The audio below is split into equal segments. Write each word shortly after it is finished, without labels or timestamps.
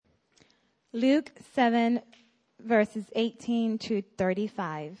Luke 7, verses 18 to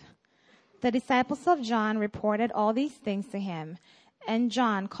 35. The disciples of John reported all these things to him. And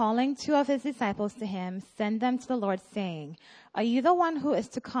John, calling two of his disciples to him, sent them to the Lord, saying, "Are you the one who is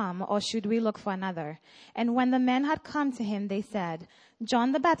to come, or should we look for another?" And when the men had come to him, they said,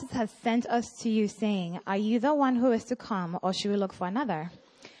 "John the Baptist has sent us to you, saying, 'Are you the one who is to come, or should we look for another?'"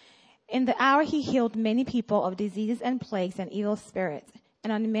 In the hour he healed many people of diseases and plagues and evil spirits,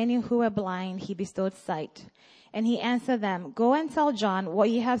 and on many who were blind he bestowed sight. And he answered them, "Go and tell John what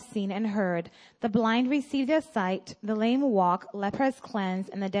ye have seen and heard. The blind receive their sight, the lame walk, lepers cleanse,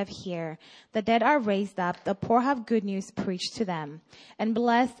 and the deaf hear. The dead are raised up, the poor have good news preached to them. And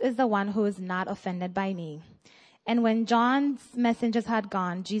blessed is the one who is not offended by me." And when John's messengers had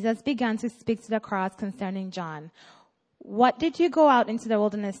gone, Jesus began to speak to the crowds concerning John. "What did you go out into the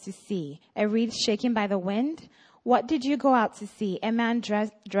wilderness to see? A reed shaken by the wind? What did you go out to see? A man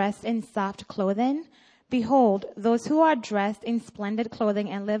dressed in soft clothing? Behold, those who are dressed in splendid clothing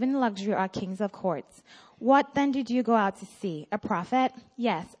and live in luxury are kings of courts. What then did you go out to see? A prophet?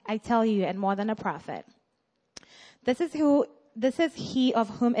 Yes, I tell you, and more than a prophet. This is he of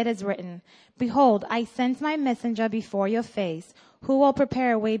whom it is written, 'Behold, I send my messenger before your face, who will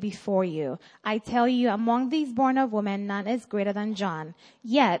prepare a way before you.' I tell you, among these born of women, none is greater than John.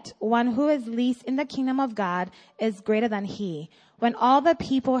 Yet one who is least in the kingdom of God is greater than he." When all the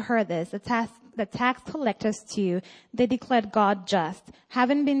people heard this, the tax collectors too, they declared God just,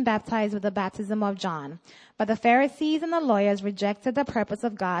 having been baptized with the baptism of John. But the Pharisees and the lawyers rejected the purpose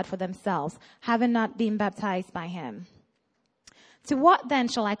of God for themselves, having not been baptized by him. "To what then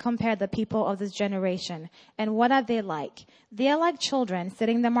shall I compare the people of this generation? And what are they like? They are like children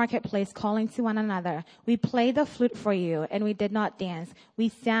sitting in the marketplace calling to one another. 'We played the flute for you, and we did not dance. We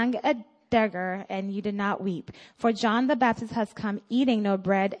sang a dagger, and you did not weep. For John the Baptist has come eating no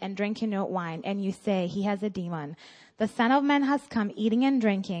bread and drinking no wine, and you say he has a demon. The Son of Man has come eating and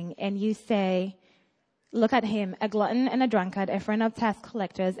drinking, and you say, look at him, a glutton and a drunkard, a friend of tax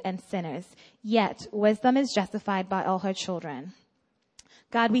collectors and sinners. Yet wisdom is justified by all her children."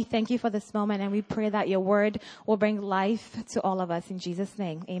 God, we thank you for this moment, and we pray that your word will bring life to all of us. In Jesus'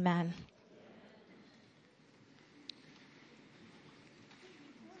 name, amen.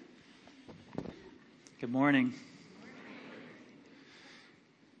 Good morning.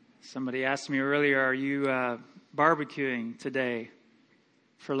 Somebody asked me earlier, "Are you barbecuing today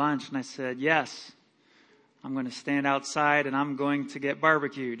for lunch?" And I said, "Yes. I'm going to stand outside and I'm going to get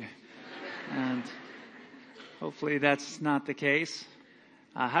barbecued." And hopefully that's not the case.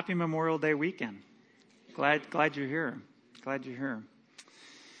 Happy Memorial Day weekend. Glad you're here. Glad you're here.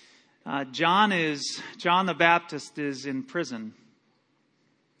 John the Baptist is in prison.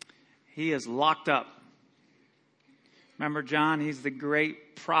 He is locked up. Remember John? He's the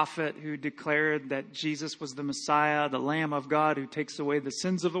great prophet who declared that Jesus was the Messiah, the Lamb of God who takes away the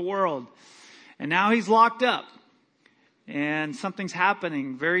sins of the world. And now he's locked up. And something's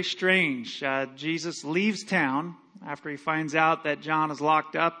happening very strange. Jesus leaves town after he finds out that John is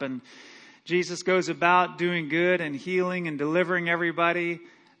locked up. And Jesus goes about doing good and healing and delivering everybody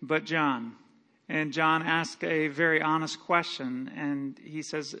but John. And John asks a very honest question. And he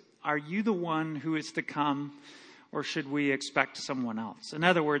says, "Are you the one who is to come, or should we expect someone else?" In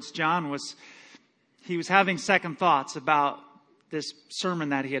other words, John was having second thoughts about this sermon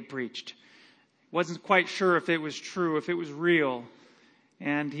that he had preached. Wasn't quite sure if it was true, if it was real,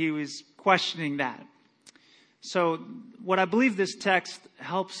 and he was questioning that. So what I believe this text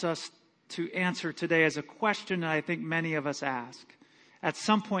helps us to answer today is a question that I think many of us ask. At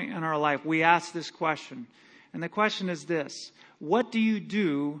some point in our life, we ask this question. And the question is this: what do you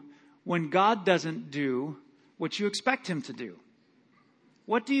do when God doesn't do what you expect him to do?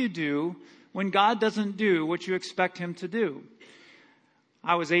 What do you do when God doesn't do what you expect him to do?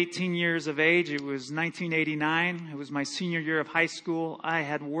 I was 18 years of age. It was 1989. It was my senior year of high school. I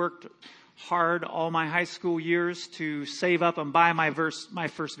had worked hard all my high school years to save up and buy my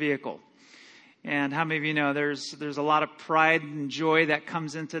first vehicle. And how many of you know there's a lot of pride and joy that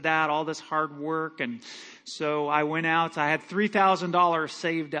comes into that, all this hard work. And so I went out. I had $3,000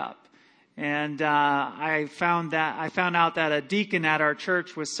 saved up. And I found out that a deacon at our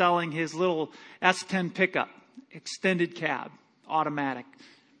church was selling his little S10 pickup, extended cab, automatic.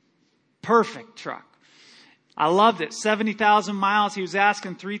 Perfect truck. I loved it. 70,000 miles. He was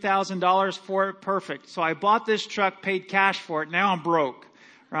asking $3,000 for it. Perfect. So I bought this truck, paid cash for it. Now I'm broke,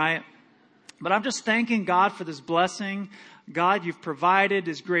 right? But I'm just thanking God for this blessing. God, you've provided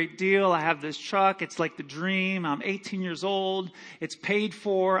this great deal. I have this truck. It's like the dream. I'm 18 years old. It's paid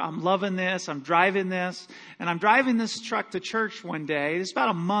for. I'm loving this. I'm driving this. And I'm driving this truck to church one day. It's about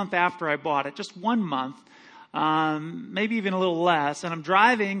a month after I bought it, just 1 month. Maybe even a little less. And I'm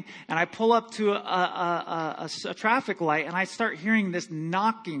driving and I pull up to a traffic light and I start hearing this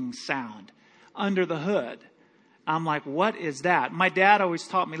knocking sound under the hood. I'm like, what is that? My dad always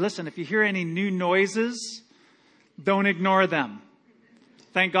taught me, listen, if you hear any new noises, don't ignore them.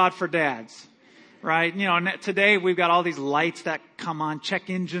 Thank God for dads, right? You know, today we've got all these lights that come on, check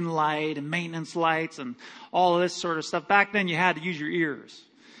engine light and maintenance lights and all of this sort of stuff. Back then you had to use your ears.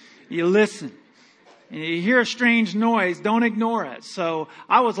 You listen. You hear a strange noise, don't ignore it. So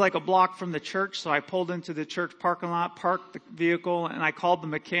I was like a block from the church, so I pulled into the church parking lot, parked the vehicle, and I called the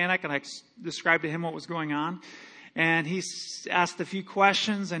mechanic and I described to him what was going on. And he asked a few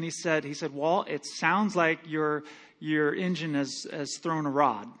questions and he said, Walt, it sounds like your engine has thrown a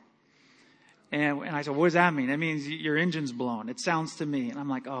rod. And I said, what does that mean? It means your engine's blown. It sounds to me. And I'm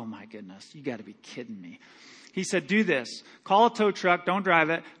like, oh my goodness, you got to be kidding me. He said, do this. Call a tow truck. Don't drive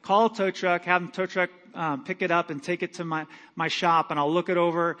it. Call a tow truck. Have the tow truck pick it up and take it to my shop, and I'll look it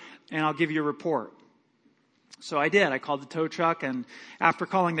over and I'll give you a report. So I did. I called the tow truck, and after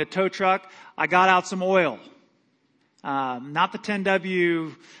calling the tow truck, I got out some oil. Not the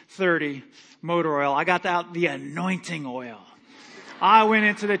 10W30 motor oil. I got out the anointing oil. I went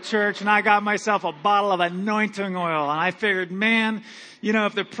into the church and I got myself a bottle of anointing oil. And I figured, man, you know,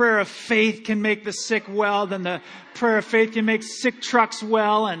 if the prayer of faith can make the sick well, then the prayer of faith can make sick trucks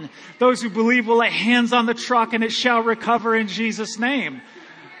well. And those who believe will lay hands on the truck and it shall recover in Jesus' name.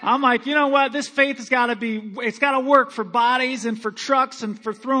 I'm like, you know what? This faith it's got to work for bodies and for trucks and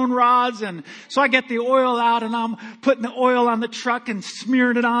for throwing rods. And so I get the oil out and I'm putting the oil on the truck and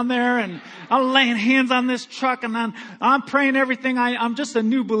smearing it on there. And I'm laying hands on this truck and then I'm praying everything. I'm just a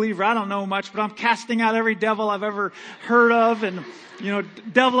new believer. I don't know much, but I'm casting out every devil I've ever heard of. And, you know,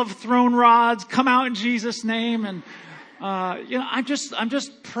 devil of thrown rods, come out in Jesus' name. And, you know, I'm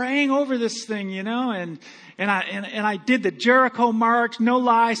just praying over this thing, you know, and I did the Jericho march, no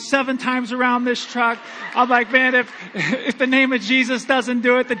lie, 7 times around this truck. I'm like, man, if the name of Jesus doesn't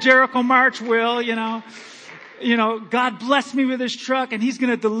do it, the Jericho march will, you know. You know, God bless me with this truck and he's going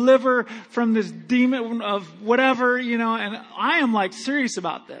to deliver from this demon of whatever, you know, and I am like serious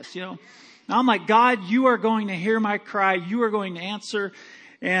about this, you know. I'm like, God, you are going to hear my cry. You are going to answer.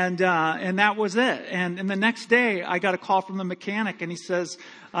 And that was it. And the next day I got a call from the mechanic and he says,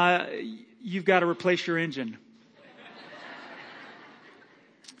 you've got to replace your engine.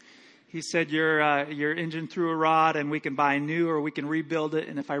 He said, your engine threw a rod and we can buy new or we can rebuild it.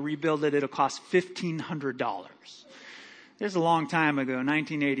 And if I rebuild it, it'll cost $1,500. There's a long time ago,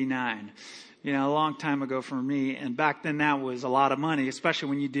 1989. You know, a long time ago for me. And back then that was a lot of money, especially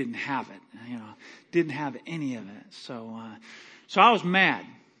when you didn't have it. You know, didn't have any of it. So I was mad.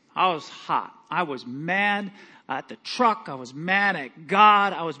 I was hot. I was mad at the truck. I was mad at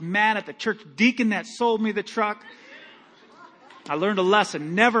God. I was mad at the church deacon that sold me the truck. I learned a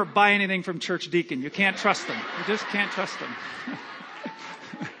lesson. Never buy anything from church deacon. You can't trust them. You just can't trust them.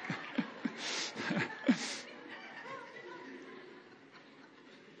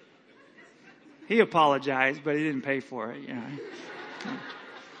 He apologized, but he didn't pay for it. You know.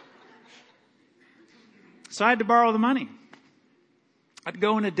 So I had to borrow the money. I'd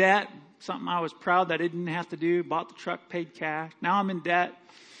go into debt. Something I was proud that I didn't have to do. Bought the truck, paid cash. Now I'm in debt.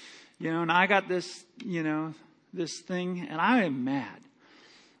 You know, and I got this, you know, this thing. And I am mad.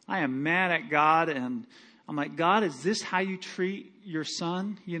 I am mad at God. And I'm like, God, is this how you treat your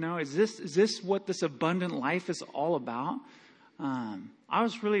son? You know, is this what this abundant life is all about? I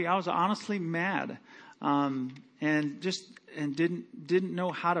was honestly mad. And didn't know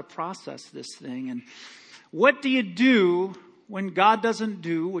how to process this thing. And what do you do when God doesn't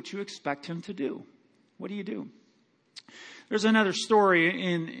do what you expect him to do? What do you do? There's another story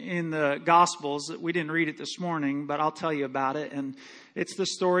in the Gospels. We didn't read it this morning, but I'll tell you about it. And it's the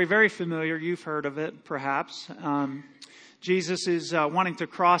story, very familiar. You've heard of it, perhaps. Jesus is wanting to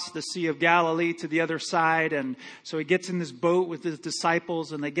cross the Sea of Galilee to the other side. And so he gets in this boat with his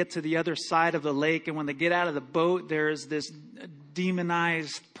disciples and they get to the other side of the lake. And when they get out of the boat, there is this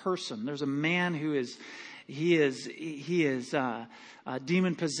demonized person. There's a man who is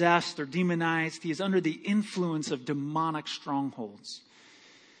demon possessed or demonized. He is under the influence of demonic strongholds.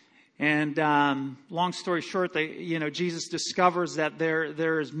 And long story short, Jesus discovers that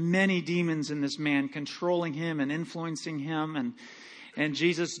there is many demons in this man controlling him and influencing him. And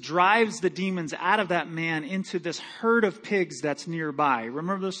Jesus drives the demons out of that man into this herd of pigs that's nearby.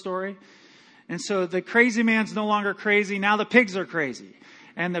 Remember the story? And so the crazy man's no longer crazy. Now the pigs are crazy.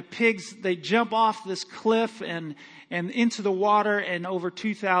 And the pigs, they jump off this cliff and into the water, and over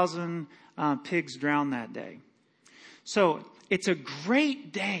 2,000 pigs drown that day. So it's a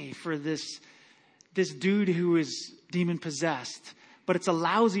great day for this dude who is demon possessed, but it's a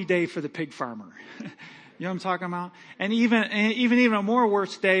lousy day for the pig farmer. You know what I'm talking about? And even a more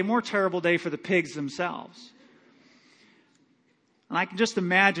worse day, more terrible day for the pigs themselves. And I can just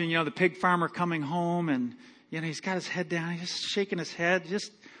imagine, the pig farmer coming home and, he's got his head down, he's just shaking his head.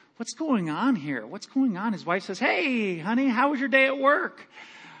 Just, what's going on here? What's going on? His wife says, "Hey, honey, how was your day at work?"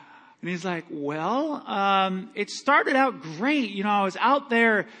 And he's like, "Well, it started out great. I was out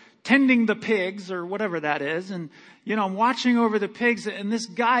there tending the pigs," or whatever that is. And, I'm watching over the pigs, and this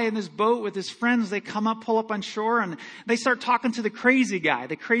guy in this boat with his friends, they pull up on shore, and they start talking to the crazy guy.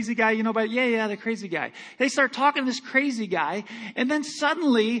 The crazy guy, the crazy guy. They start talking to this crazy guy, and then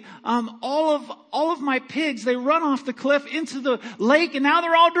suddenly, all of my pigs, they run off the cliff into the lake, and now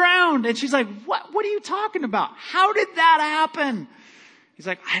they're all drowned. And she's like, What are you talking about? How did that happen?" He's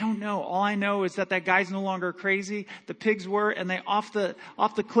like, "I don't know. All I know is that guy's no longer crazy. The pigs were, and they off the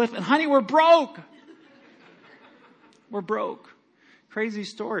cliff. And honey, we're broke. We're broke." Crazy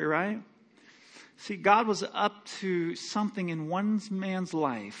story, right? See, God was up to something in one man's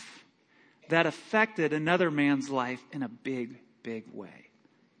life that affected another man's life in a big, big way.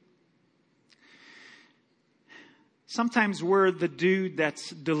 Sometimes we're the dude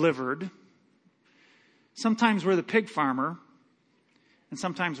that's delivered. Sometimes we're the pig farmer. And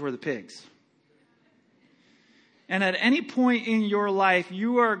sometimes we're the pigs. And at any point in your life,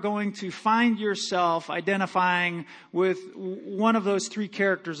 you are going to find yourself identifying with one of those three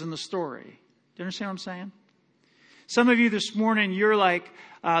characters in the story. Do you understand what I'm saying? Some of you this morning, you're like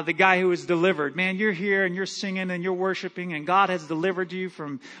the guy who was delivered. Man, you're here and you're singing and you're worshiping, and God has delivered you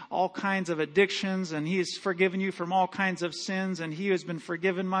from all kinds of addictions, and He has forgiven you from all kinds of sins, and He has been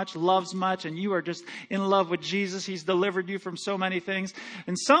forgiven much, loves much, and you are just in love with Jesus. He's delivered you from so many things.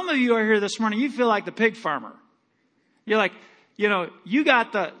 And some of you are here this morning, you feel like the pig farmer. You're like, you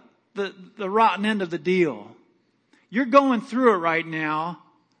got the rotten end of the deal. You're going through it right now,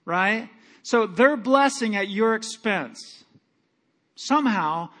 right? So they're blessing at your expense.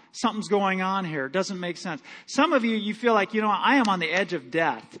 Somehow, something's going on here. It doesn't make sense. Some of you feel like, I am on the edge of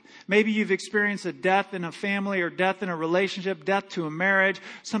death. Maybe you've experienced a death in a family, or death in a relationship, death to a marriage.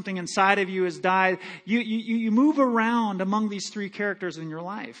 Something inside of you has died. You move around among these three characters in your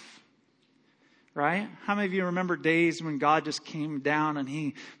life. Right? How many of you remember days when God just came down and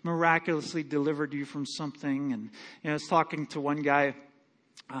He miraculously delivered you from something? And I was talking to one guy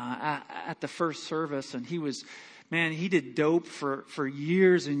at the first service, and he did dope for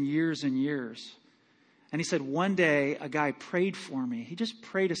years and years and years. And he said, one day a guy prayed for me. He just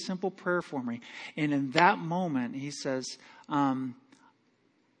prayed a simple prayer for me. And in that moment, he says,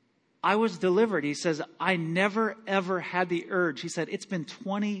 I was delivered. He says, I never, ever had the urge. He said, it's been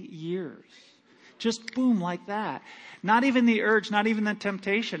 20 years. Just boom, like that. Not even the urge, not even the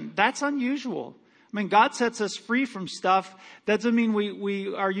temptation. That's unusual. I mean, God sets us free from stuff. That doesn't mean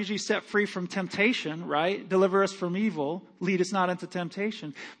we are usually set free from temptation, right? Deliver us from evil. Lead us not into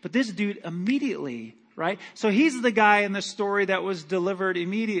temptation. But this dude immediately, right? So he's the guy in the story that was delivered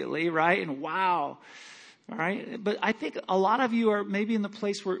immediately, right? And wow. All right. But I think a lot of you are maybe in the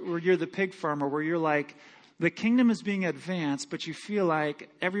place where you're the pig farmer, where you're like, the kingdom is being advanced, but you feel like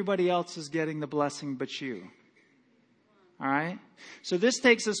everybody else is getting the blessing but you. All right? So this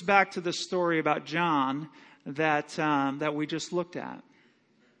takes us back to the story about John that we just looked at.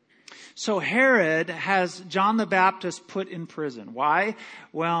 So Herod has John the Baptist put in prison. Why?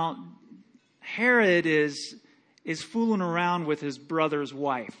 Well, Herod is fooling around with his brother's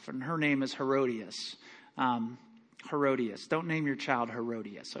wife, and her name is Herodias. Herodias. Don't name your child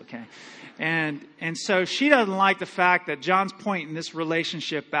Herodias, okay? And so she doesn't like the fact that John's pointing this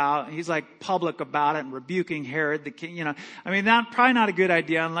relationship out. He's like public about it and rebuking Herod, the king, probably not a good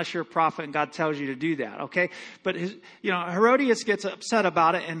idea unless you're a prophet and God tells you to do that, okay? But, Herodias gets upset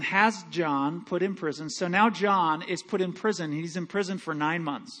about it and has John put in prison. So now John is put in prison. He's in prison for 9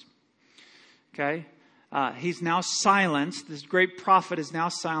 months, okay? He's now silenced. This great prophet is now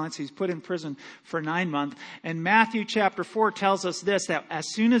silenced. He's put in prison for 9 months. And Matthew chapter 4 tells us this, that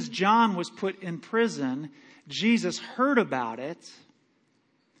as soon as John was put in prison, Jesus heard about it.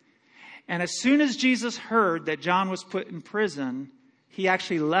 And as soon as Jesus heard that John was put in prison, he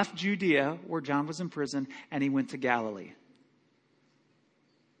actually left Judea, where John was in prison, and he went to Galilee.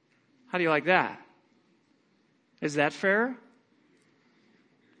 How do you like that? Is that fair?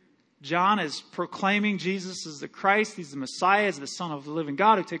 John is proclaiming Jesus is the Christ. He's the Messiah. He's the Son of the living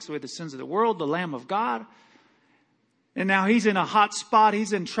God who takes away the sins of the world, the Lamb of God. And now he's in a hot spot.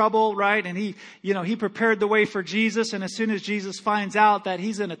 He's in trouble, right? And he prepared the way for Jesus. And as soon as Jesus finds out that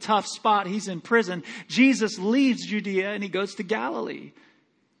he's in a tough spot, he's in prison, Jesus leaves Judea and he goes to Galilee.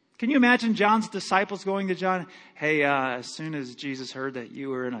 Can you imagine John's disciples going to John? Hey, as soon as Jesus heard that you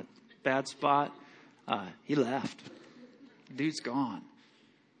were in a bad spot, he left. Dude's gone.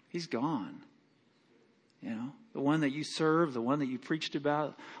 He's gone. The one that you serve, the one that you preached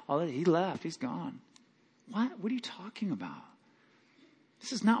about, all that, he left. He's gone. What? What are you talking about?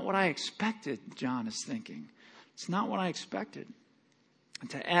 This is not what I expected, John is thinking. It's not what I expected. And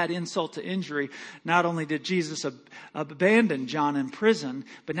to add insult to injury, not only did Jesus abandon John in prison,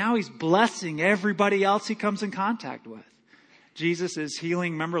 but now he's blessing everybody else he comes in contact with. Jesus is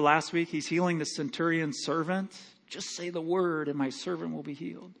healing. Remember last week, he's healing the centurion's servant. Just say the word and my servant will be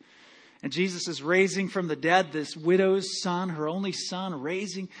healed. And Jesus is raising from the dead this widow's son, her only son,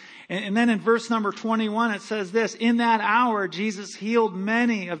 raising. And then in verse number 21, it says this, in that hour, Jesus healed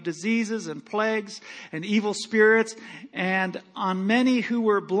many of diseases and plagues and evil spirits. And on many who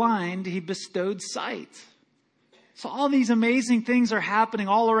were blind, he bestowed sight. So all these amazing things are happening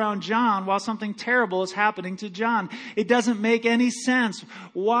all around John while something terrible is happening to John. It doesn't make any sense.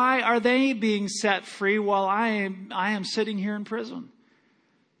 Why are they being set free while I am sitting here in prison?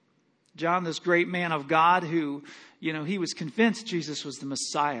 John, this great man of God who, he was convinced Jesus was the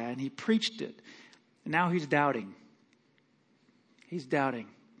Messiah and he preached it. And now he's doubting. He's doubting.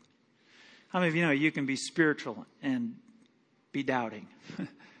 How many of you know you can be spiritual and be doubting?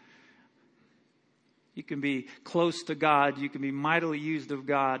 You can be close to God. You can be mightily used of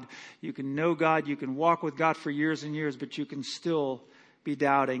God. You can know God. You can walk with God for years and years, but you can still be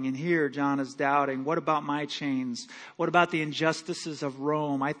doubting. And here John is doubting. What about my chains? What about the injustices of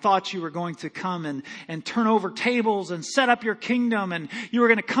Rome? I thought you were going to come and turn over tables and set up your kingdom, and you were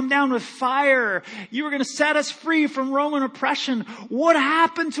going to come down with fire. You were going to set us free from Roman oppression. What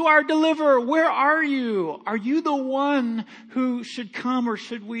happened to our deliverer? Where are you? Are you the one who should come, or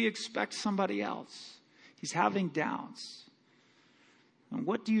should we expect somebody else? He's having doubts. And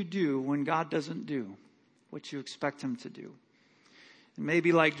what do you do when God doesn't do what you expect him to do? And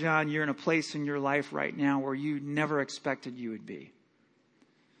maybe like John, you're in a place in your life right now where you never expected you would be.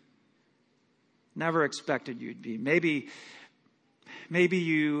 Never expected you'd be. Maybe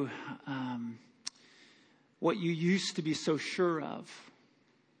you, what you used to be so sure of,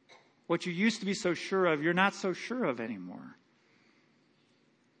 you're not so sure of anymore.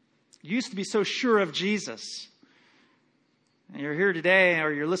 You used to be so sure of Jesus. And you're here today,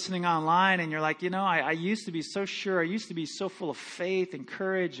 or you're listening online, and you're like, I used to be so sure. I used to be so full of faith and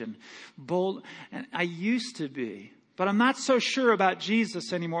courage and bold. And I used to be. But I'm not so sure about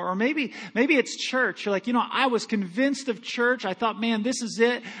Jesus anymore. Or maybe it's church. You're like, I was convinced of church. I thought, man, this is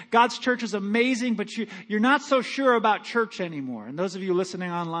it. God's church is amazing, but you're not so sure about church anymore. And those of you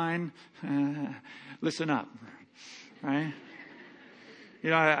listening online, listen up, right?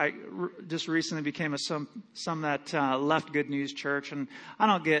 I just recently became a some that left Good News Church, and I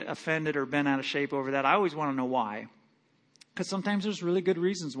don't get offended or bent out of shape over that. I always want to know why. Because sometimes there's really good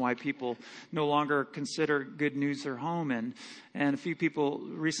reasons why people no longer consider Good News their home. And a few people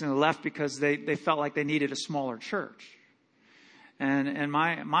recently left because they felt like they needed a smaller church. And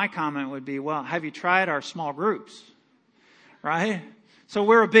my comment would be, well, have you tried our small groups? Right? So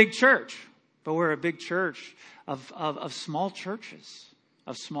we're a big church, but we're a big church of small churches,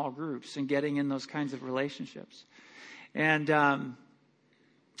 of small groups, and getting in those kinds of relationships. And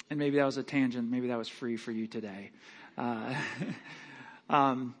maybe that was a tangent. Maybe that was free for you today.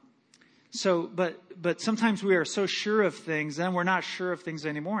 But sometimes we are so sure of things, then we're not sure of things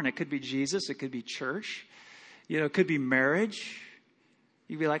anymore. And it could be Jesus. It could be church. It could be marriage.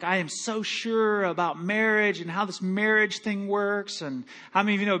 You'd be like, I am so sure about marriage and how this marriage thing works. And how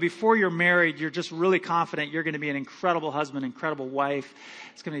many of you know before you're married, you're just really confident you're going to be an incredible husband, incredible wife.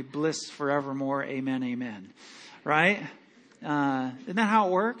 It's going to be bliss forevermore. Amen, amen. Right? Isn't that how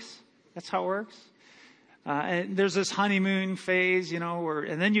it works? That's how it works. And there's this honeymoon phase,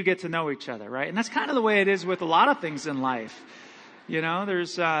 and then you get to know each other, right? And that's kind of the way it is with a lot of things in life.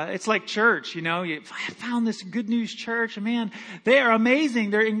 It's like church, I found this Good News Church, and man, they are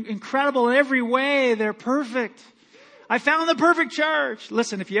amazing. They're incredible in every way. They're perfect. I found the perfect church.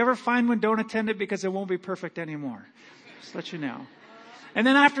 Listen, if you ever find one, don't attend it because it won't be perfect anymore. Just let you know. And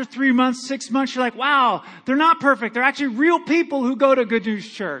then after 3 months, 6 months, you're like, wow, they're not perfect. They're actually real people who go to Good News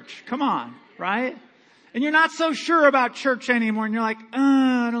Church. Come on, right? And you're not so sure about church anymore. And you're like,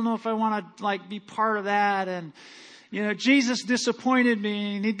 I don't know if I want to be part of that. And Jesus disappointed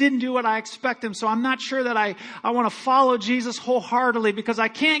me and he didn't do what I expect him. So I'm not sure that I want to follow Jesus wholeheartedly because I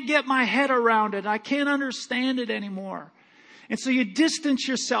can't get my head around it. I can't understand it anymore. And so you distance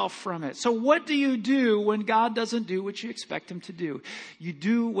yourself from it. So what do you do when God doesn't do what you expect him to do? You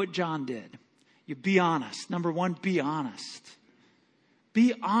do what John did. You be honest. Number one, be honest.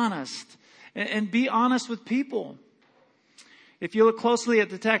 Be honest. And be honest with people. If you look closely at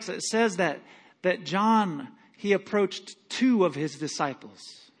the text, it says that John, he approached 2 of his disciples.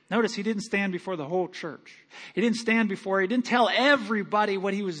 Notice he didn't stand before the whole church. He didn't tell everybody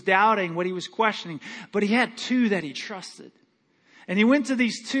what he was doubting, what he was questioning. But he had 2 that he trusted. And he went to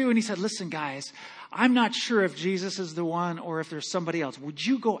these 2 and he said, listen, guys, I'm not sure if Jesus is the one or if there's somebody else. Would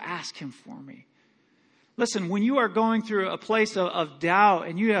you go ask him for me? Listen, when you are going through a place of doubt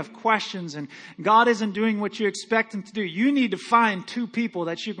and you have questions and God isn't doing what you expect him to do, you need to find 2 people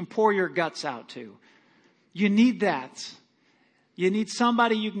that you can pour your guts out to. You need that. You need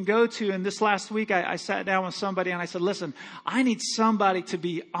somebody you can go to. And this last week, I sat down with somebody and I said, listen, I need somebody to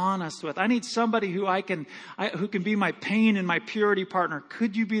be honest with. I need somebody who who can be my pain and my purity partner.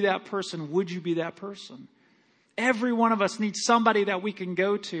 Could you be that person? Would you be that person? Every one of us needs somebody that we can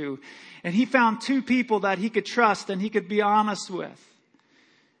go to. And he found 2 people that he could trust and he could be honest with.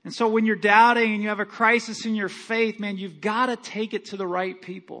 And so when you're doubting and you have a crisis in your faith, man, you've got to take it to the right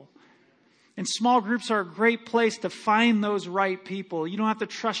people. And small groups are a great place to find those right people. You don't have to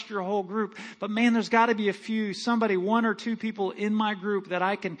trust your whole group. But man, there's got to be somebody, 1 or 2 people in my group that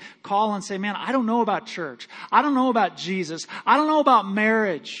I can call and say, man, I don't know about church. I don't know about Jesus. I don't know about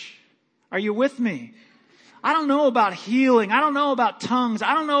marriage. Are you with me? I don't know about healing. I don't know about tongues.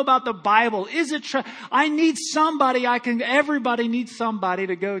 I don't know about the Bible. Is it true? I need somebody everybody needs somebody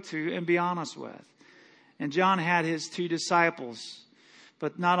to go to and be honest with. And John had his 2 disciples.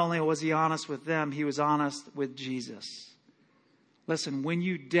 But not only was he honest with them, he was honest with Jesus. Listen, when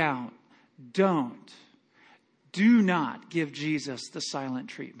you doubt, do not give Jesus the silent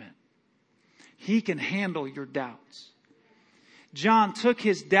treatment. He can handle your doubts. John took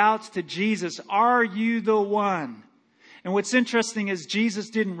his doubts to Jesus. Are you the one? And what's interesting is Jesus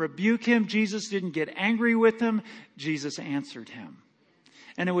didn't rebuke him. Jesus didn't get angry with him. Jesus answered him.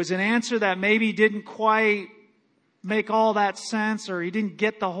 And it was an answer that maybe didn't quite make all that sense, or he didn't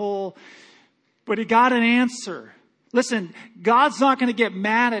get the whole, but he got an answer. Listen, God's not going to get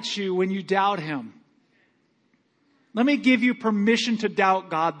mad at you when you doubt him. Let me give you permission to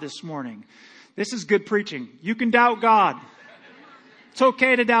doubt God this morning. This is good preaching. You can doubt God. It's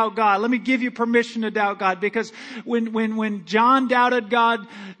okay to doubt God. Let me give you permission to doubt God, because when John doubted God,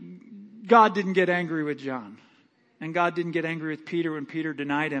 God didn't get angry with John. And God didn't get angry with Peter when Peter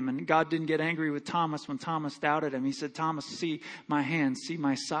denied him. And God didn't get angry with Thomas when Thomas doubted him. He said, Thomas, see my hands, see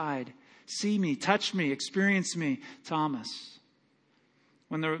my side. See me, touch me, experience me, Thomas.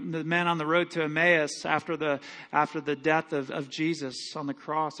 When the men on the road to Emmaus, after the death of Jesus on the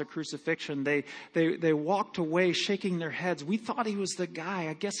cross, the crucifixion, they walked away shaking their heads. We thought he was the guy.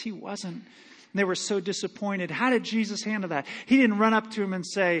 I guess he wasn't. And they were so disappointed. How did Jesus handle that? He didn't run up to him and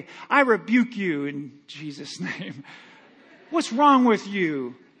say, I rebuke you in Jesus' name. What's wrong with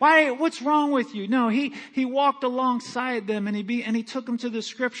you? What's wrong with you? No, he walked alongside them and he took them to the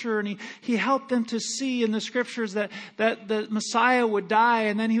scripture and he helped them to see in the scriptures that the Messiah would die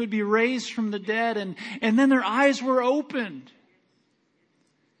and then he would be raised from the dead and then their eyes were opened.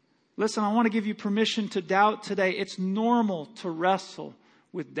 Listen, I want to give you permission to doubt today. It's normal to wrestle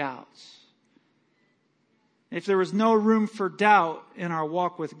with doubts. If there was no room for doubt in our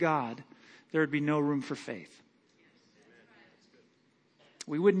walk with God, there would be no room for faith.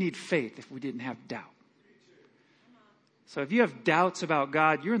 We wouldn't need faith if we didn't have doubt. So if you have doubts about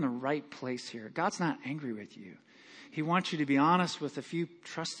God, you're in the right place here. God's not angry with you. He wants you to be honest with a few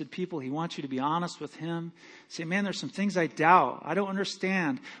trusted people. He wants you to be honest with him. Say, man, there's some things I doubt. I don't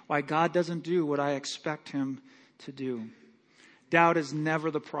understand why God doesn't do what I expect him to do. Doubt is never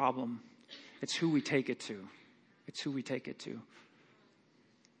the problem. It's who we take it to. It's who we take it to.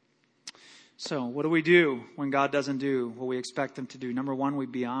 So what do we do when God doesn't do what we expect him to do? Number one, we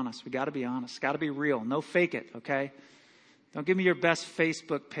be honest. We got to be honest. Got to be real. No fake it, okay? Don't give me your best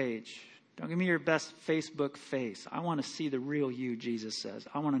Facebook page. Don't give me your best Facebook face. I want to see the real you, Jesus says.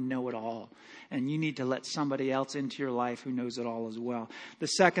 I want to know it all. And you need to let somebody else into your life who knows it all as well. The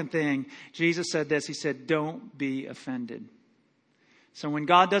second thing, Jesus said this. He said, don't be offended. So when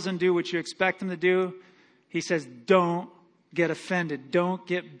God doesn't do what you expect him to do, he says, don't get offended. Don't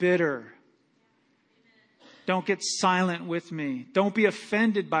get bitter. Don't get silent with me. Don't be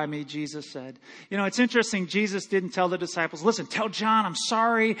offended by me, Jesus said. You know, it's interesting. Jesus didn't tell the disciples, listen, tell John I'm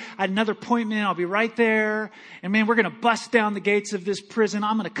sorry. I had another appointment. I'll be right there. And man, we're going to bust down the gates of this prison.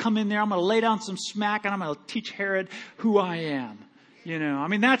 I'm going to come in there. I'm going to lay down some smack and I'm going to teach Herod who I am. You know, I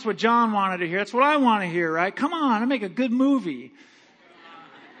mean, that's what John wanted to hear. That's what I want to hear, right? Come on, I make a good movie.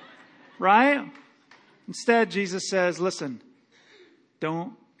 Right? Instead, Jesus says, listen,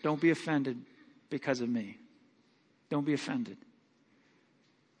 don't be offended because of me. Don't be offended.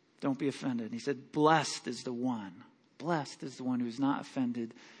 Don't be offended. He said, blessed is the one who's not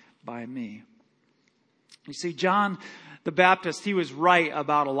offended by me. You see, John the Baptist, he was right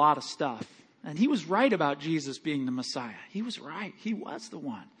about a lot of stuff. And he was right about Jesus being the Messiah. He was right. He was the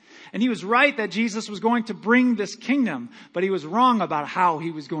one. And he was right that Jesus was going to bring this kingdom, but he was wrong about how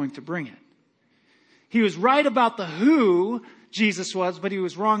he was going to bring it. He was right about the who Jesus was, but he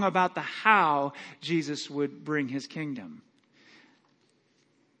was wrong about the how Jesus would bring his kingdom.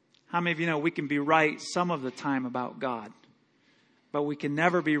 How many of you know we can be right some of the time about God, but we can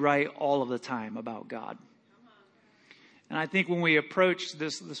never be right all of the time about God? And I think when we approach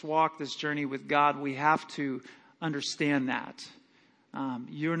this walk, this journey with God, we have to understand that.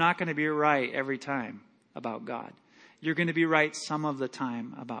 You're not going to be right every time about God. You're going to be right some of the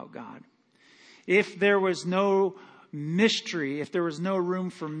time about God. If there was no mystery, if there was no room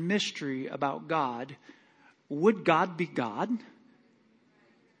for mystery about God, would God be God?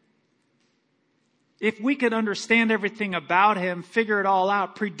 If we could understand everything about him, figure it all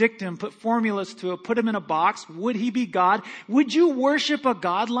out, predict him, put formulas to it, put him in a box, would he be God? Would you worship a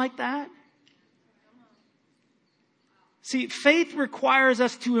God like that? See, faith requires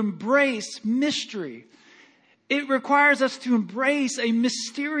us to embrace mystery. It requires us to embrace a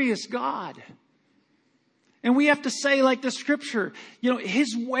mysterious God. And we have to say, like the scripture, you know,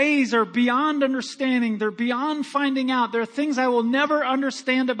 his ways are beyond understanding. They're beyond finding out. There are things I will never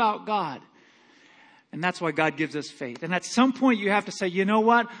understand about God. And that's why God gives us faith. And at some point you have to say, you know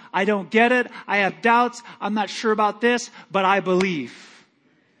what? I don't get it. I have doubts. I'm not sure about this, but I believe.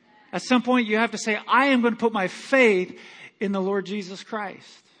 At some point you have to say, I am going to put my faith in the Lord Jesus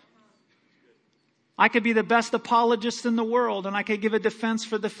Christ. I could be the best apologist in the world, and I could give a defense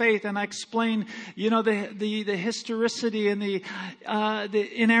for the faith, and I explain, you know, the historicity and the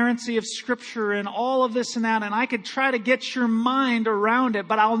inerrancy of Scripture and all of this and that, and I could try to get your mind around it,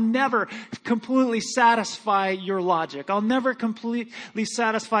 but I'll never completely satisfy your logic. I'll never completely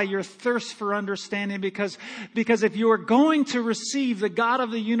satisfy your thirst for understanding, because if you are going to receive the God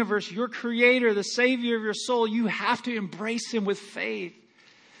of the universe, your Creator, the Savior of your soul, you have to embrace Him with faith.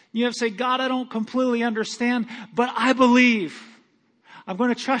 You have to say, God, I don't completely understand, but I believe. I'm going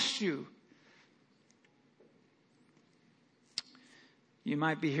to trust you. You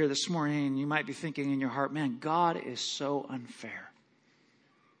might be here this morning and you might be thinking in your heart, man, God is so unfair.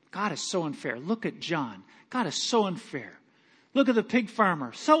 God is so unfair. Look at John. God is so unfair. Look at the pig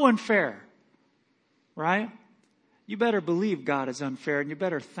farmer. So unfair. Right? You better believe God is unfair, and you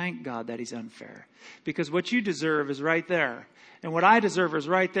better thank God that He's unfair. Because what you deserve is right there. And what I deserve is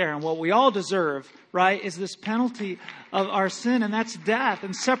right there. And what we all deserve, right, is this penalty of our sin. And that's death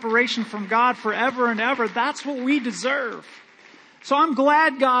and separation from God forever and ever. That's what we deserve. So I'm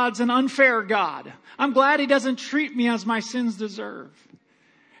glad God's an unfair God. I'm glad He doesn't treat me as my sins deserve.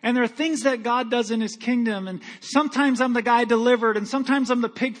 And there are things that God does in His kingdom. And sometimes I'm the guy delivered. And sometimes I'm the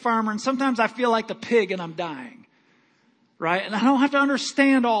pig farmer. And sometimes I feel like the pig and I'm dying. Right? And I don't have to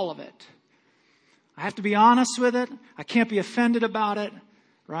understand all of it. I have to be honest with it. I can't be offended about it,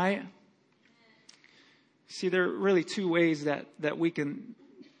 right? See, there are really two ways that we can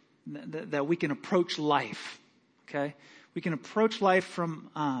approach life. Okay, we can approach life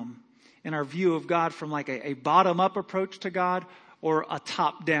from in our view of God from like a bottom-up approach to God or a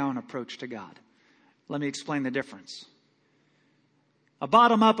top-down approach to God. Let me explain the difference. A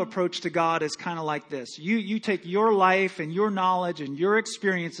bottom-up approach to God is kind of like this. You take your life and your knowledge and your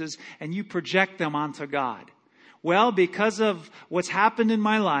experiences and you project them onto God. Well, because of what's happened in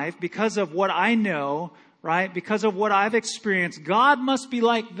my life, because of what I know, right? Because of what I've experienced, God must be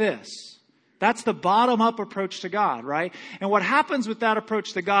like this. That's the bottom-up approach to God, right? And what happens with that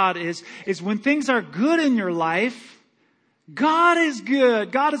approach to God is when things are good in your life, God is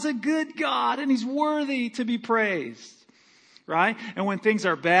good. God is a good God, and He's worthy to be praised. Right? And when things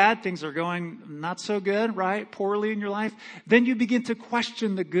are bad, things are going not so good, right? Poorly in your life, then you begin to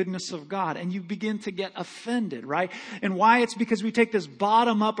question the goodness of God and you begin to get offended, right? And why? It's because we take this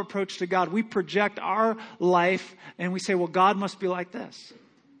bottom-up approach to God. We project our life and we say, well, God must be like this.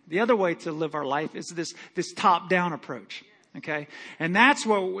 The other way to live our life is this top-down approach. Okay? And that's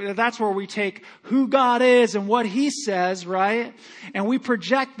where we take who God is and what He says, right? And we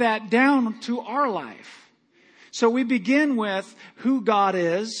project that down to our life. So we begin with who God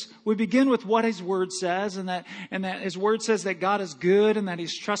is. We begin with what His Word says, and that His Word says that God is good and that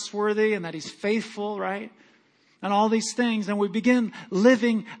He's trustworthy and that He's faithful, right? And all these things. And we begin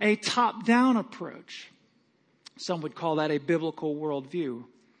living a top-down approach. Some would call that a biblical worldview.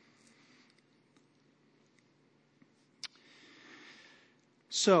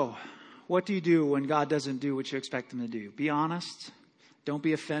 So, what do you do when God doesn't do what you expect Him to do? Be honest. Don't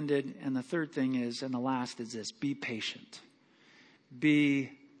be offended. And the third thing is, and the last is this, be patient.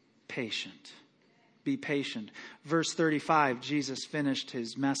 Be patient. Be patient. Verse 35, Jesus finished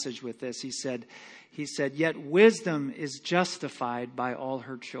His message with this. He said, yet wisdom is justified by all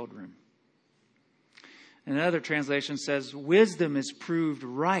her children. And another translation says, wisdom is proved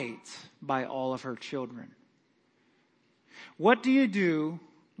right by all of her children. What do you do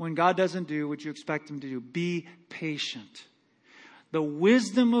when God doesn't do what you expect Him to do? Be patient. The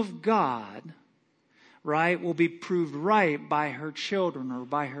wisdom of God, right, will be proved right by her children or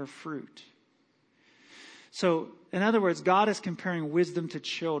by her fruit. So, in other words, God is comparing wisdom to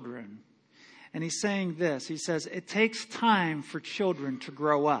children. And He's saying this. He says, it takes time for children to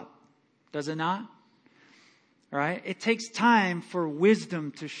grow up. Does it not? Right? It takes time for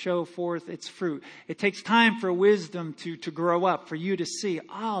wisdom to show forth its fruit. It takes time for wisdom to grow up, for you to see,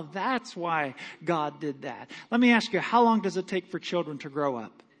 oh, that's why God did that. Let me ask you, how long does it take for children to grow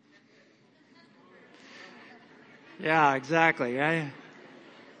up? Yeah, exactly.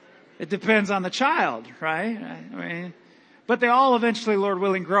 It depends on the child, right? I mean, but they all eventually, Lord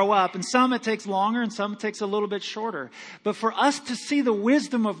willing, grow up. And some it takes longer and some it takes a little bit shorter. But for us to see the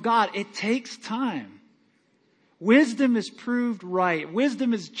wisdom of God, it takes time. Wisdom is proved right.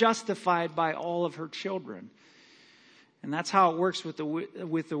 Wisdom is justified by all of her children. And that's how it works with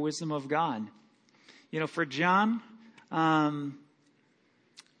the wisdom of God. You know, for John,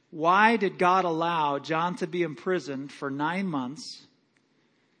 why did God allow John to be imprisoned for 9 months,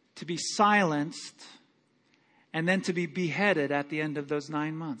 to be silenced, and then to be beheaded at the end of those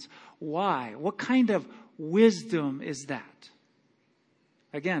 9 months? Why? What kind of wisdom is that?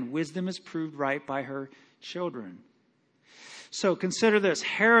 Again, wisdom is proved right by her children. So consider this.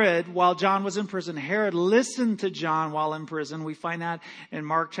 Herod, while John was in prison, Herod listened to John while in prison. We find that in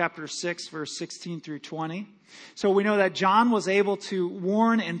Mark chapter 6, verse 16 through 20. So we know that John was able to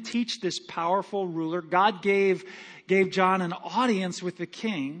warn and teach this powerful ruler. God gave John an audience with the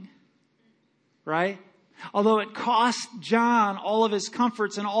king, right? Although it cost John all of his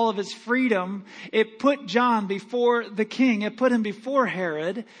comforts and all of his freedom, it put John before the king. It put him before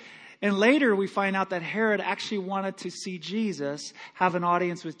Herod. And later we find out that Herod actually wanted to see Jesus, have an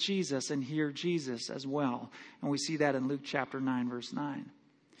audience with Jesus, and hear Jesus as well. And we see that in Luke chapter 9, verse 9.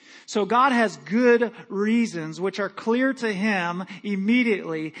 So God has good reasons which are clear to Him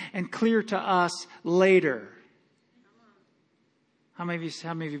immediately and clear to us later. How many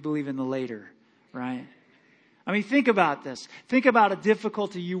of you believe in the later, right? I mean, think about this. Think about a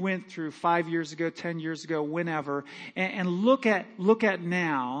difficulty you went through 5 years ago, 10 years ago, whenever, and look at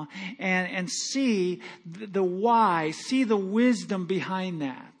now and see the why, see the wisdom behind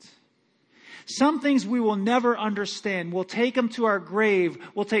that. Some things we will never understand. We'll take them to our grave.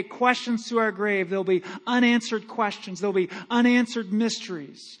 We'll take questions to our grave. There'll be unanswered questions. There'll be unanswered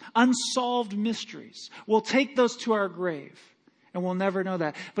mysteries, unsolved mysteries. We'll take those to our grave. And we'll never know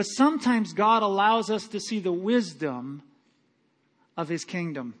that. But sometimes God allows us to see the wisdom of His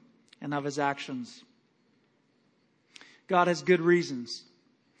kingdom and of His actions. God has good reasons.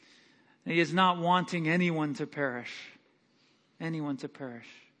 He is not wanting anyone to perish. Anyone to perish.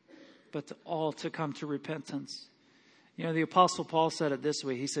 But to all to come to repentance. You know, the Apostle Paul said it this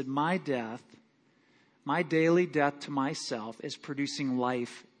way. He said, my death, my daily death to myself is producing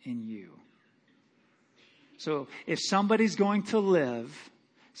life in you. So if somebody's going to live,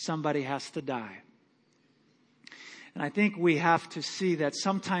 somebody has to die. And I think we have to see that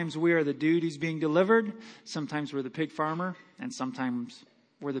sometimes we are the dude who's being delivered, sometimes we're the pig farmer, and sometimes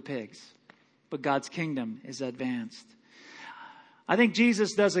we're the pigs. But God's kingdom is advanced. I think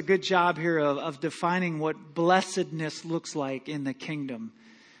Jesus does a good job here of defining what blessedness looks like in the kingdom.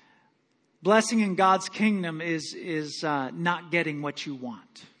 Blessing in God's kingdom is not getting what you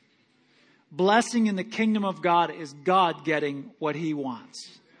want. Blessing in the kingdom of God is God getting what He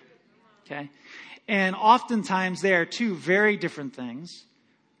wants. Okay? And oftentimes they are two very different things.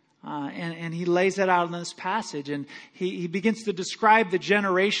 And He lays that out in this passage. And he begins to describe the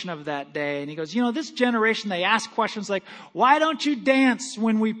generation of that day. And He goes, you know, this generation, they ask questions like, why don't you dance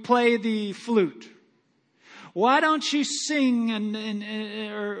when we play the flute? Why don't you sing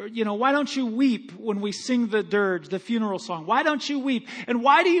why don't you weep when we sing the dirge, the funeral song? Why don't you weep? And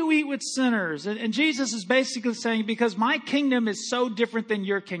why do you eat with sinners? And Jesus is basically saying, because my kingdom is so different than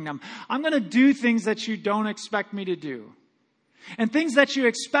your kingdom. I'm going to do things that you don't expect me to do. And things that you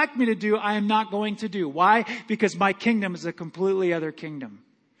expect me to do, I am not going to do. Why? Because my kingdom is a completely other kingdom.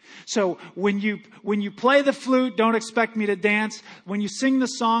 So when you play the flute, don't expect me to dance. When you sing the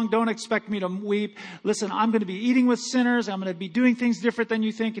song, don't expect me to weep. Listen, I'm going to be eating with sinners. I'm going to be doing things different than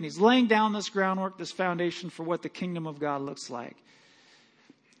you think. And he's laying down this groundwork, this foundation for what the kingdom of God looks like.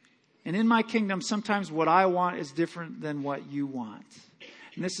 And in my kingdom, sometimes what I want is different than what you want.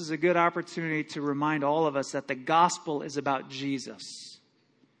 And this is a good opportunity to remind all of us that the gospel is about Jesus.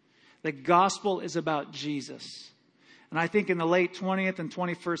 The gospel is about Jesus. And I think in the late 20th and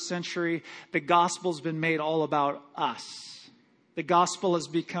 21st century, the gospel's been made all about us. The gospel has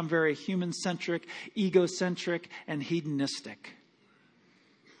become very human-centric, egocentric, and hedonistic.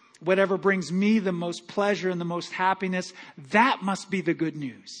 Whatever brings me the most pleasure and the most happiness, that must be the good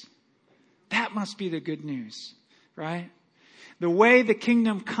news. That must be the good news, right? The way the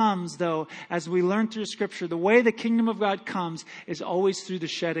kingdom comes, though, as we learn through Scripture, the way the kingdom of God comes is always through the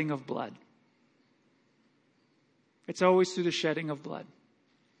shedding of blood. It's always through the shedding of blood.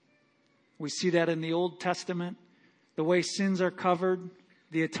 We see that in the Old Testament. The way sins are covered,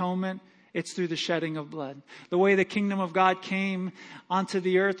 the atonement, it's through the shedding of blood. The way the kingdom of God came onto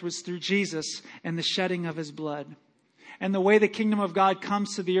the earth was through Jesus and the shedding of his blood. And the way the kingdom of God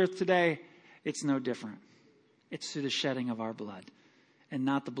comes to the earth today, it's no different. It's through the shedding of our blood and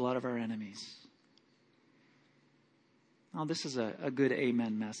not the blood of our enemies. Oh, this is a good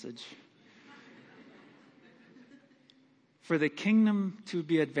amen message. For the kingdom to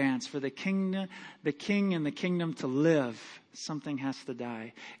be advanced, for the king and the kingdom to live, something has to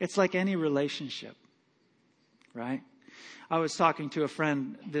die. It's like any relationship, right? I was talking to a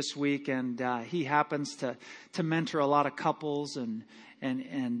friend this week, and he happens to mentor a lot of couples and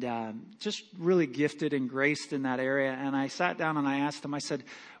just really gifted and graced in that area. And I sat down and I asked him, I said,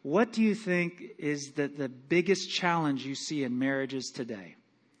 what do you think is the biggest challenge you see in marriages today?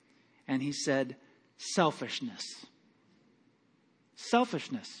 And he said, selfishness.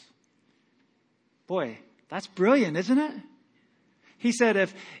 Selfishness. Boy, that's brilliant, isn't it? He said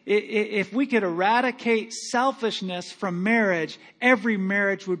if we could eradicate selfishness from marriage, every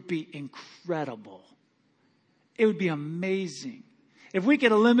marriage would be incredible. It would be amazing. If we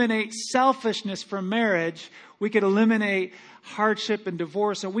could eliminate selfishness from marriage, we could eliminate hardship and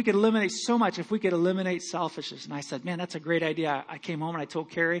divorce, and we could eliminate so much if we could eliminate selfishness. And I said, man, that's a great idea. I came home and I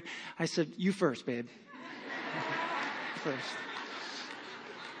told Carrie, I said, you first, babe. First.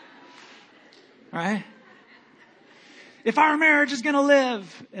 All right? If our marriage is going to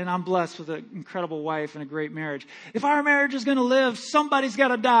live, and I'm blessed with an incredible wife and a great marriage. If our marriage is going to live, somebody's got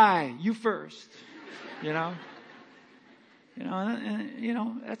to die. You first. You know?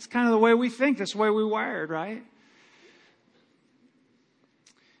 That's kind of the way we think. That's the way we're wired, right?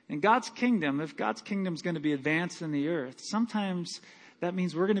 In God's kingdom, if God's kingdom is going to be advanced in the earth, sometimes that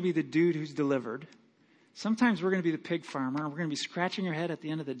means we're going to be the dude who's delivered. Sometimes we're going to be the pig farmer, and we're going to be scratching our head at the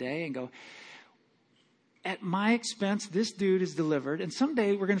end of the day and go, at my expense, this dude is delivered. And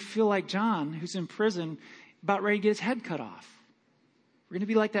someday we're going to feel like John, who's in prison, about ready to get his head cut off. We're going to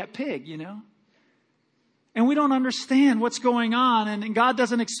be like that pig, you know? And we don't understand what's going on, and God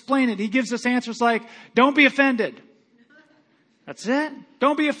doesn't explain it. He gives us answers like, don't be offended. That's it.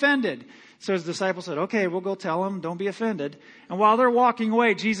 Don't be offended. So his disciples said, okay, we'll go tell him, don't be offended. And while they're walking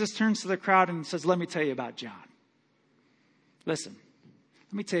away, Jesus turns to the crowd and says, let me tell you about John. Listen,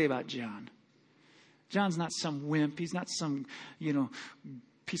 let me tell you about John. John's not some wimp. He's not some,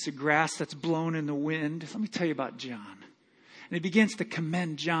 piece of grass that's blown in the wind. Let me tell you about John. And he begins to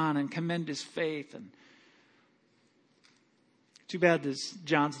commend John and commend his faith. And too bad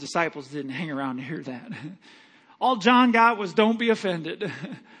John's disciples didn't hang around to hear that. All John got was don't be offended.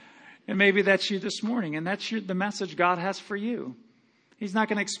 And maybe that's you this morning. And that's the message God has for you. He's not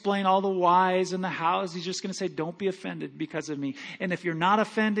going to explain all the whys and the hows. He's just going to say, don't be offended because of me. And if you're not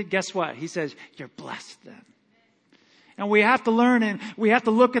offended, guess what? He says, you're blessed then. And we have to learn, and we have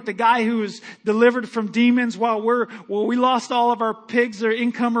to look at the guy who was delivered from demons while we lost all of our pigs or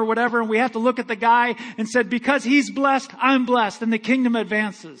income or whatever. And we have to look at the guy and said, because he's blessed, I'm blessed. And the kingdom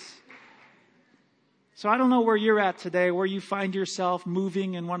advances. So I don't know where you're at today, where you find yourself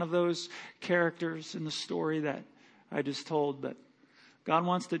moving in one of those characters in the story that I just told, but God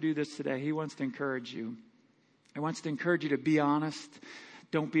wants to do this today. He wants to encourage you. He wants to encourage you to be honest,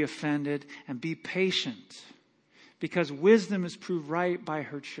 don't be offended, and be patient. Because wisdom is proved right by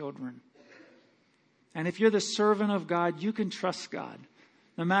her children. And if you're the servant of God, you can trust God.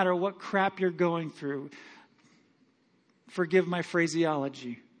 No matter what crap you're going through. Forgive my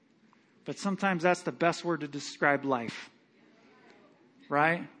phraseology. But sometimes that's the best word to describe life.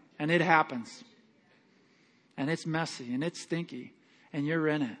 Right? And it happens. And it's messy and it's stinky. And you're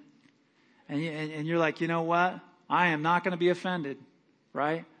in it. And you're like, you know what? I am not going to be offended.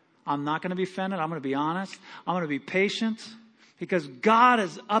 Right? I'm not going to be offended. I'm going to be honest. I'm going to be patient. Because God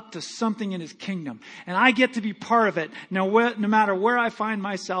is up to something in His kingdom. And I get to be part of it. No matter where I find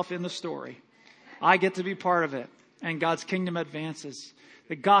myself in the story. I get to be part of it. And God's kingdom advances.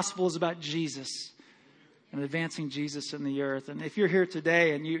 The gospel is about Jesus. And advancing Jesus in the earth. And if you're here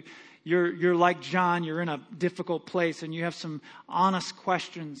today and you're like John, you're in a difficult place. And you have some honest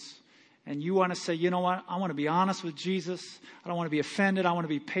questions. And you want to say, you know what? I want to be honest with Jesus. I don't want to be offended. I want to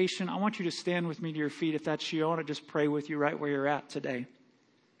be patient. I want you to stand with me to your feet if that's you. I want to just pray with you right where you're at today.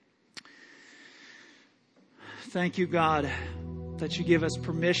 Thank you, God, that you give us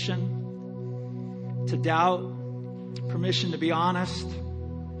permission to doubt, permission to be honest.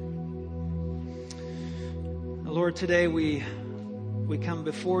 Lord, today we come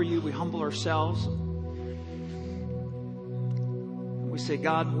before you. We humble ourselves. We say,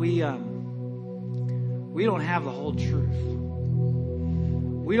 God, we don't have the whole truth.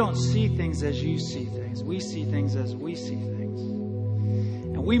 We don't see things as you see things. We see things as we see things.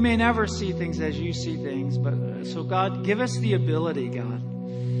 And we may never see things as you see things. But so God, give us the ability,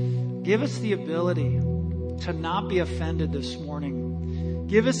 God. Give us the ability to not be offended this morning.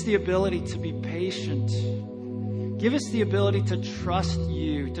 Give us the ability to be patient. Give us the ability to trust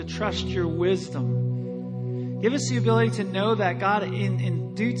you, to trust your wisdom. Give us the ability to know that, God,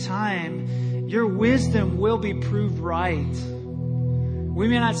 in due time, your wisdom will be proved right. We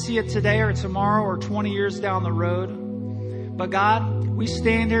may not see it today or tomorrow or 20 years down the road. But God, we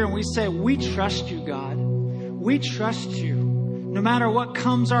stand here and we say, we trust you, God. We trust you. No matter what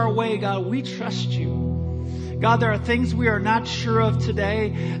comes our way, God, we trust you. God, there are things we are not sure of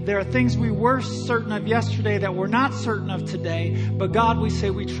today. There are things we were certain of yesterday that we're not certain of today. But God, we say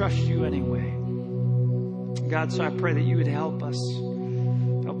we trust you anyway. God, so I pray that you would help us.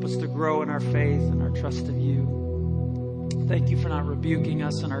 Help us to grow in our faith and our trust of you. Thank you for not rebuking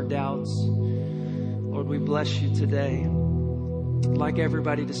us in our doubts. Lord, we bless you today. I'd like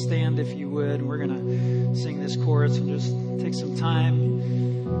everybody to stand if you would. We're going to sing this chorus and just take some time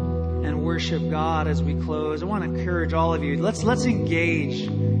and worship God as we close. I want to encourage all of you. Let's engage.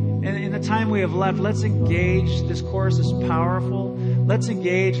 And in the time we have left, let's engage. This chorus is powerful. Let's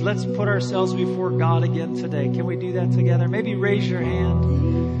engage. Let's put ourselves before God again today. Can we do that together? Maybe raise your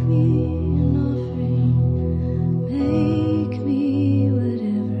hand. Make me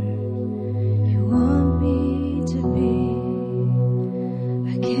whatever you want me to be.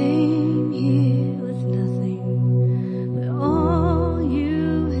 I came here with nothing, but all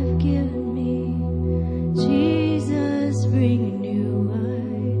you have given me. Jesus, bring new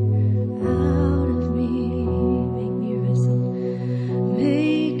wine out of me. Make me a vessel.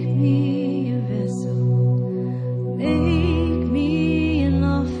 Make me a vessel. Make me an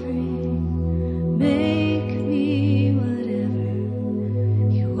offering.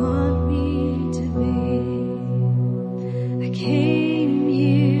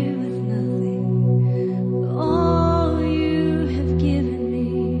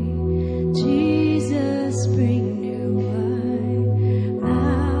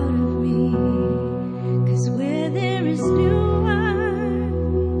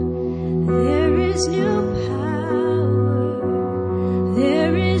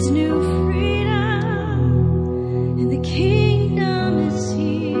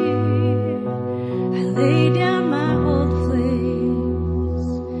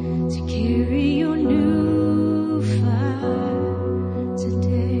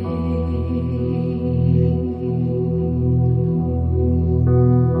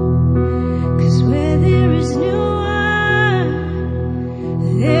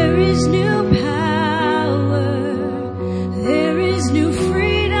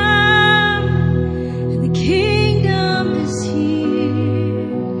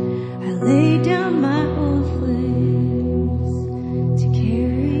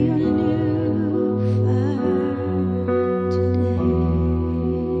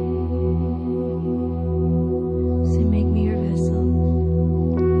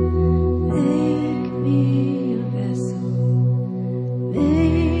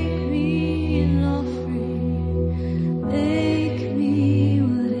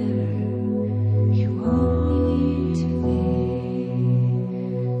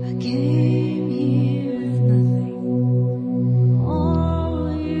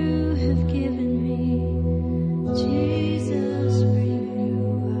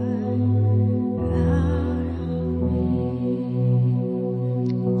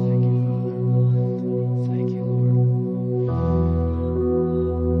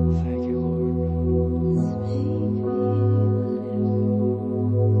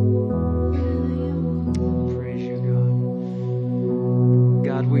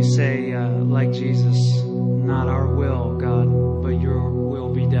 God, we say, like Jesus, not our will, God, but your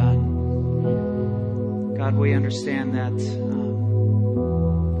will be done. God, we understand that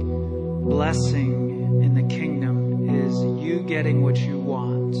blessing in the kingdom is you getting what you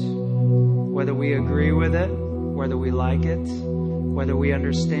want. Whether we agree with it, whether we like it, whether we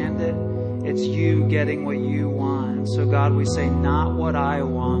understand it, it's you getting what you want. So God, we say, not what I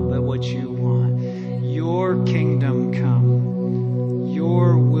want, but what you want. Your kingdom come.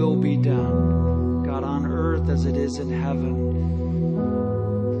 Your will be done. God, on earth as it is in heaven.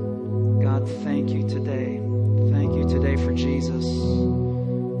 God, thank you today. Thank you today for Jesus.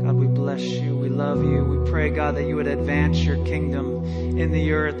 God, we bless you. We love you. We pray, God, that you would advance your kingdom in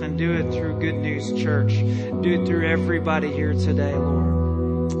the earth and do it through Good News Church. Do it through everybody here today,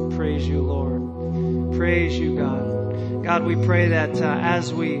 Lord. Praise you, Lord. Praise you, God. God, we pray that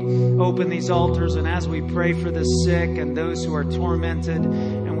as we open these altars and as we pray for the sick and those who are tormented,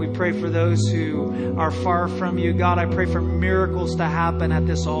 and we pray for those who are far from you, God, I pray for miracles to happen at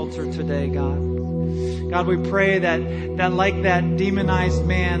this altar today, God. God, we pray that like that demonized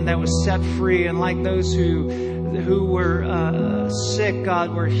man that was set free, and like those who were sick,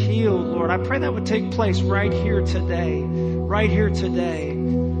 God, were healed, Lord. I pray that would take place right here today. Right here today.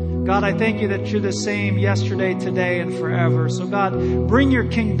 God, I thank you that you're the same yesterday, today, and forever. So God, bring your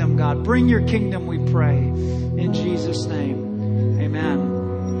kingdom, God. Bring your kingdom, we pray. In Jesus' name.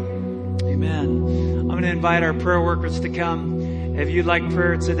 Amen. Amen. I'm going to invite our prayer workers to come. If you'd like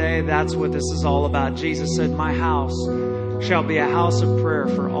prayer today, that's what this is all about. Jesus said, my house shall be a house of prayer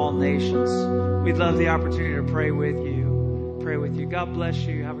for all nations. We'd love the opportunity to pray with you. God bless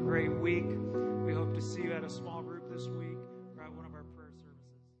you. Have a great week. We hope to see you at a small